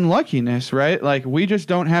the unluckiness, right? Like, we just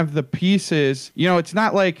don't have the pieces. It's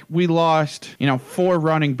not like we lost, 4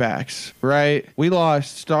 running backs, right? We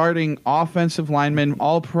lost starting offensive linemen,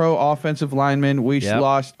 all-pro offensive linemen. We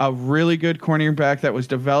lost a really good cornerback that was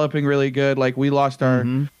developing really good. Like, we lost our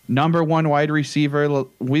number one wide receiver.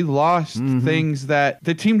 We lost things that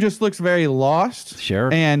the team just looks very lost.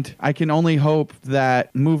 Sure. And I can only hope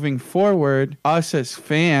that moving forward, us as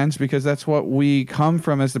fans, because that's what we come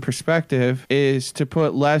from as the perspective, is to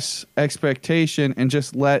put less expectation and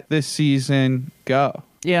just let this season go.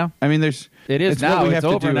 Yeah. I mean, it is now. It's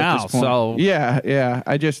over now. So yeah.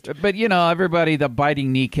 But everybody, the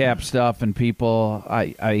biting kneecap stuff, and people.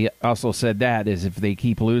 I also said that is if they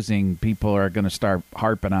keep losing, people are going to start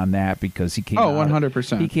harping on that because he came.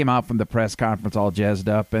 100%. He came out from the press conference all jazzed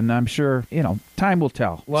up, and I'm sure time will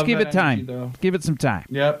tell. Let's give it time. Give it some time.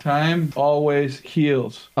 Yep, time always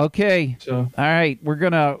heals. Okay. So all right, we're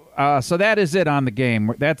gonna. So that is it on the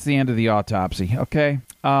game. That's the end of the autopsy. Okay.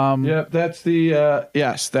 Yep, that's the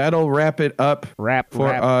yes. That'll wrap it up. Wrap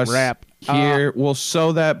here. We'll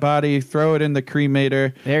sew that body, throw it in the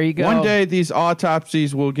cremator. There you go. One day these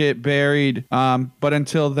autopsies will get buried, but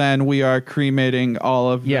until then, we are cremating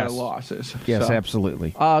all of their losses. Yes,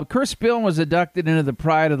 absolutely. Chris Spielman was inducted into the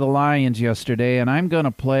Pride of the Lions yesterday, and I'm going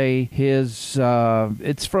to play his.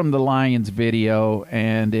 It's from the Lions video,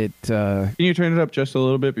 and it. Can you turn it up just a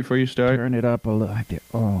little bit before you start? Turn it up a little.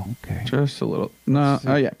 Oh, okay. Just a little. No.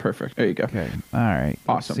 Oh, yeah. Perfect. There you go. Okay. All right.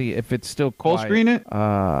 Awesome. Let's see if it's still quiet. Full screen it.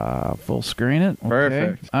 Full screen it. Okay.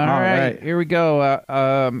 Perfect. All right. Here we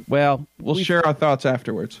go. We'll share our thoughts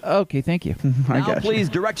afterwards. Okay. Thank you. Now, please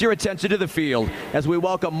direct your attention to the field as we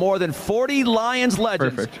welcome more than 40 Lions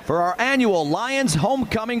legends for our annual Lions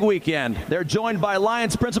Homecoming Weekend. They're joined by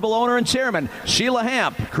Lions principal owner and chairman Sheila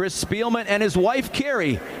Hamp, Chris Spielman and his wife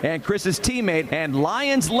Carrie, and Chris's teammate and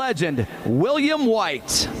Lions legend William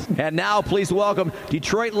White. And now, please welcome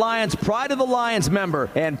Detroit Lions Pride of the Lions member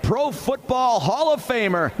and Pro Football Hall of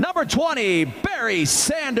Famer, number 20, Barry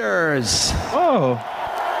Sanders. Oh.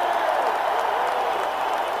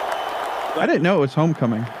 I didn't know it was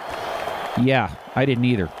homecoming. Yeah, I didn't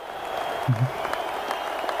either.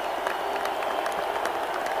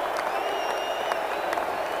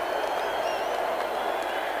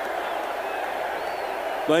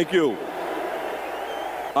 Thank you.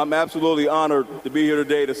 I'm absolutely honored to be here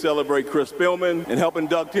today to celebrate Chris Spielman and help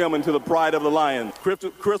induct him into the Pride of the Lions.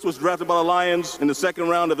 Chris was drafted by the Lions in the second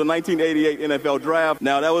round of the 1988 NFL Draft.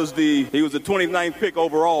 Now, he was the 29th pick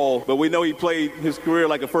overall, but we know he played his career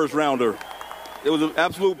like a first rounder. It was an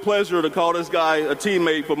absolute pleasure to call this guy a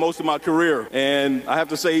teammate for most of my career. And I have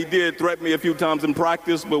to say he did threaten me a few times in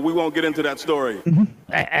practice, but we won't get into that story.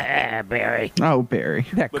 Barry. Oh, Barry.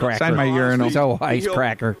 That cracker. Sign my urinal. So ice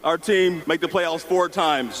cracker. Our team make the playoffs 4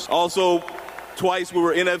 times. Also, twice we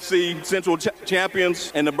were NFC Central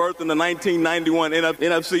champions and the birth in the 1991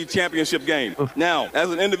 NFC Championship game. Now, as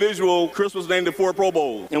an individual, Chris was named to 4 Pro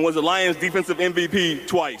Bowls and was the Lions defensive MVP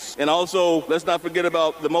twice. And also, let's not forget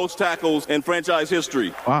about the most tackles in franchise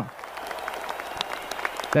history. Wow.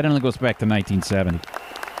 That only goes back to 1970.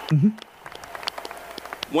 Mm-hmm.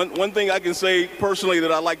 One thing I can say personally that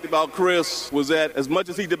I liked about Chris was that as much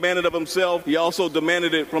as he demanded of himself, he also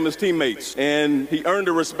demanded it from his teammates. And he earned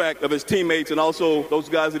the respect of his teammates and also those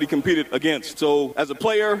guys that he competed against. So as a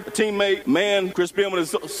player, a teammate, man, Chris Spielman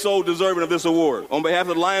is so deserving of this award. On behalf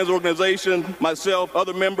of the Lions organization, myself,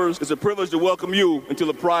 other members, it's a privilege to welcome you into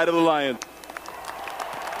the Pride of the Lions.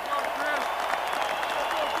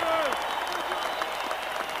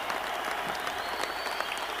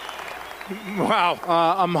 Wow.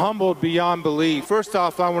 I'm humbled beyond belief. First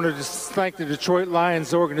off, I want to just thank the Detroit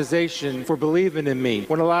Lions organization for believing in me.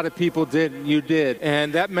 When a lot of people didn't, you did.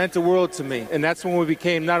 And that meant the world to me. And that's when we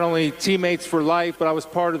became not only teammates for life, but I was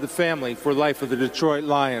part of the family for life of the Detroit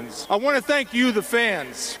Lions. I want to thank you, the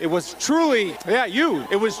fans. It was truly,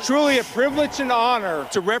 it was truly a privilege and honor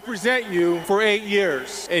to represent you for 8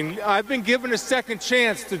 years. And I've been given a second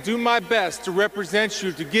chance to do my best to represent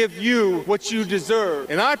you, to give you what you deserve.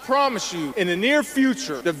 And I promise you, in the near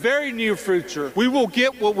future, the very near future, we will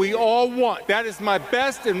get what we all want. That is my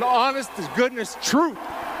best and honest to goodness truth.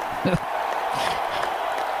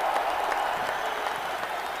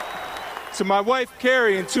 To my wife,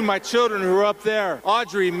 Carrie, and to my children who are up there,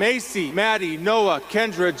 Audrey, Macy, Maddie, Noah,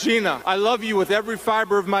 Kendra, Gina, I love you with every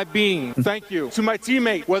fiber of my being. Thank you. To my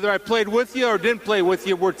teammate, whether I played with you or didn't play with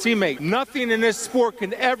you, we're teammates. Nothing in this sport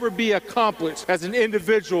can ever be accomplished as an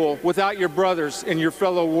individual without your brothers and your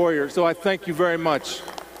fellow warriors. So I thank you very much.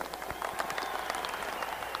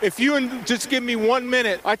 If you just give me 1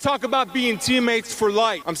 minute, I talk about being teammates for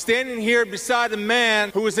life. I'm standing here beside a man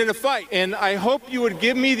who was in a fight, and I hope you would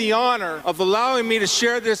give me the honor of allowing me to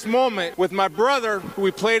share this moment with my brother, who we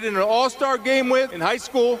played in an all-star game with in high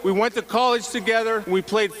school. We went to college together. We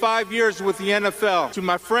played 5 years with the NFL. To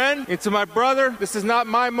my friend and to my brother, this is not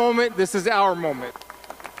my moment. This is our moment.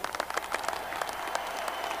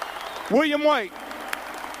 William White.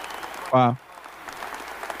 Wow.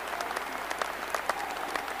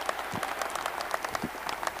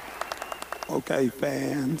 Okay,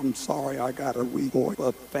 fans, I'm sorry I got a weak voice,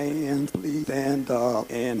 but fans, please stand up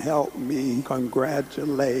and help me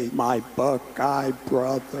congratulate my Buckeye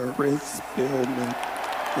brother, Chris Spielman,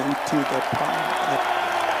 into the pride.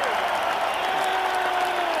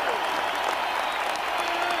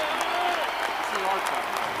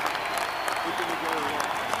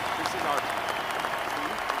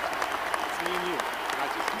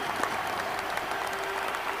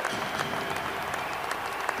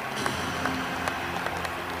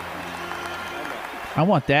 I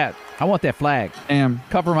want that. I want that flag. Damn.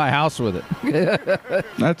 Cover my house with it.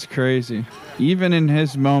 That's crazy. Even in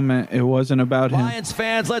his moment, it wasn't about him. Lions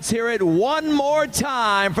fans, let's hear it one more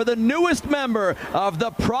time for the newest member of the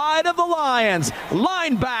Pride of the Lions,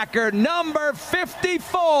 linebacker number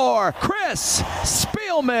 54, Chris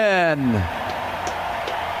Spielman.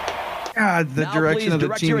 God, the direction of the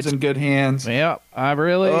team's in good hands. Yep, I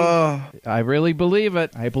really believe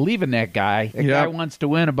it. I believe in that guy. That guy wants to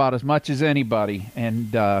win about as much as anybody.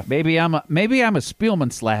 And maybe I'm a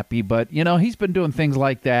Spielman slappy, but you know he's been doing things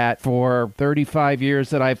like that for 35 years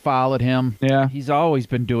that I've followed him. Yeah, he's always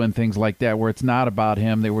been doing things like that where it's not about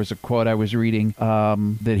him. There was a quote I was reading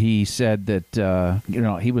that he said that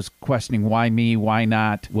he was questioning why me, why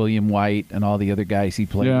not William White and all the other guys he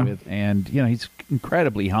played with, and he's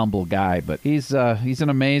incredibly humble guy, but he's an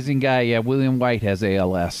amazing guy. Yeah, William White has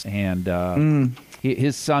ALS, and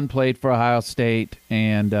his son played for Ohio State,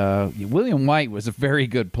 and William White was a very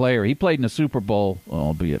good player. He played in the Super Bowl,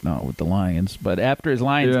 albeit not with the Lions, but after his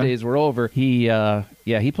Lions days were over, he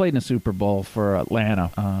played in the Super Bowl for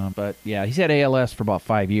Atlanta. But yeah, he's had ALS for about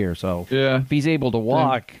 5 years, so if he's able to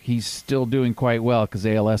walk, he's still doing quite well because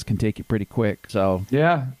ALS can take you pretty quick. So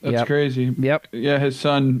that's crazy. Yep. Yeah, his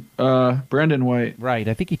son, Brendan White. Right.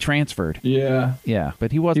 I think he transferred. Yeah. Yeah,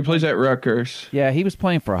 but he was. He plays at Rutgers. Yeah, he was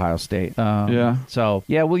playing for Ohio State. So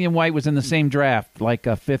William White was in the same draft, like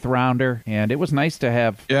a 5th rounder, and it was nice to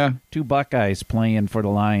have two Buckeyes playing for the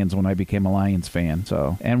Lions when I became a Lions fan.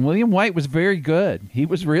 So, and William White was very good. He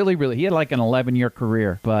was really, he had like an 11-year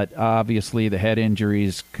career, but obviously the head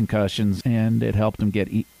injuries, concussions, and it helped him get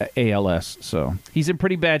ALS. So he's in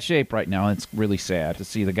pretty bad shape right now. It's really sad to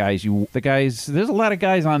see the guys. There's a lot of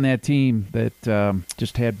guys on that team that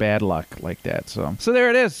just had bad luck like that. So there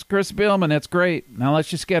it is, Chris Spielman. That's great. Now let's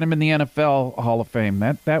just get him in the NFL Hall of Fame.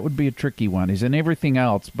 That would be a tricky one. He's in everything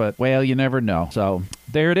else, but well, you never know. So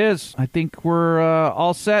there it is. I think we're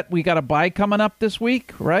all set. We got a bye coming up this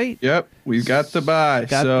week, right? Yep, we've got the bye.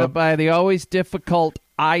 The bye. The always difficult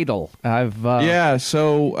Idle.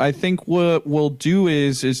 So I think what we'll do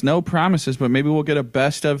is no promises, but maybe we'll get a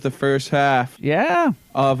best of the first half. Yeah.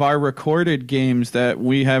 Of our recorded games that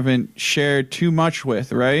we haven't shared too much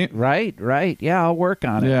with, right? Right. Yeah, I'll work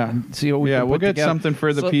on it. Yeah. And see what we can we'll put get together. Something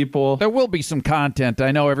for the people. There will be some content.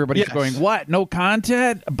 I know everybody's going, what? No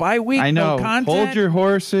content? Bye week? I know. No content? Hold your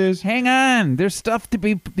horses. Hang on. There's stuff to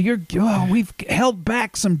be... we've held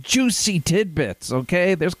back some juicy tidbits,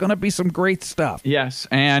 okay? There's going to be some great stuff. Yes.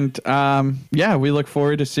 And, we look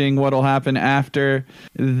forward to seeing what will happen after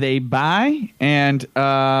they bye. And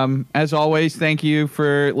as always, thank you for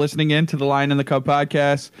listening in to the Lion in the Cup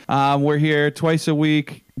podcast. We're here twice a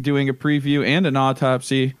week doing a preview and an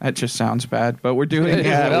autopsy. That just sounds bad, but we're doing we do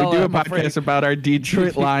a podcast about our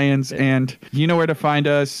Detroit Lions, and you know where to find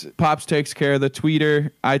us. Pops takes care of the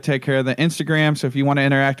Twitter. I take care of the Instagram. So if you want to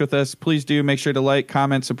interact with us, please do make sure to like,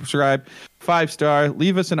 comment, subscribe. 5-star.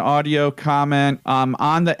 Leave us an audio comment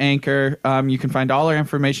on the Anchor. You can find all our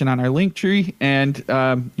information on our link tree. And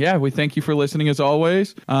we thank you for listening as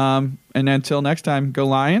always. And until next time, go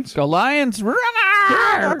Lions. Go Lions.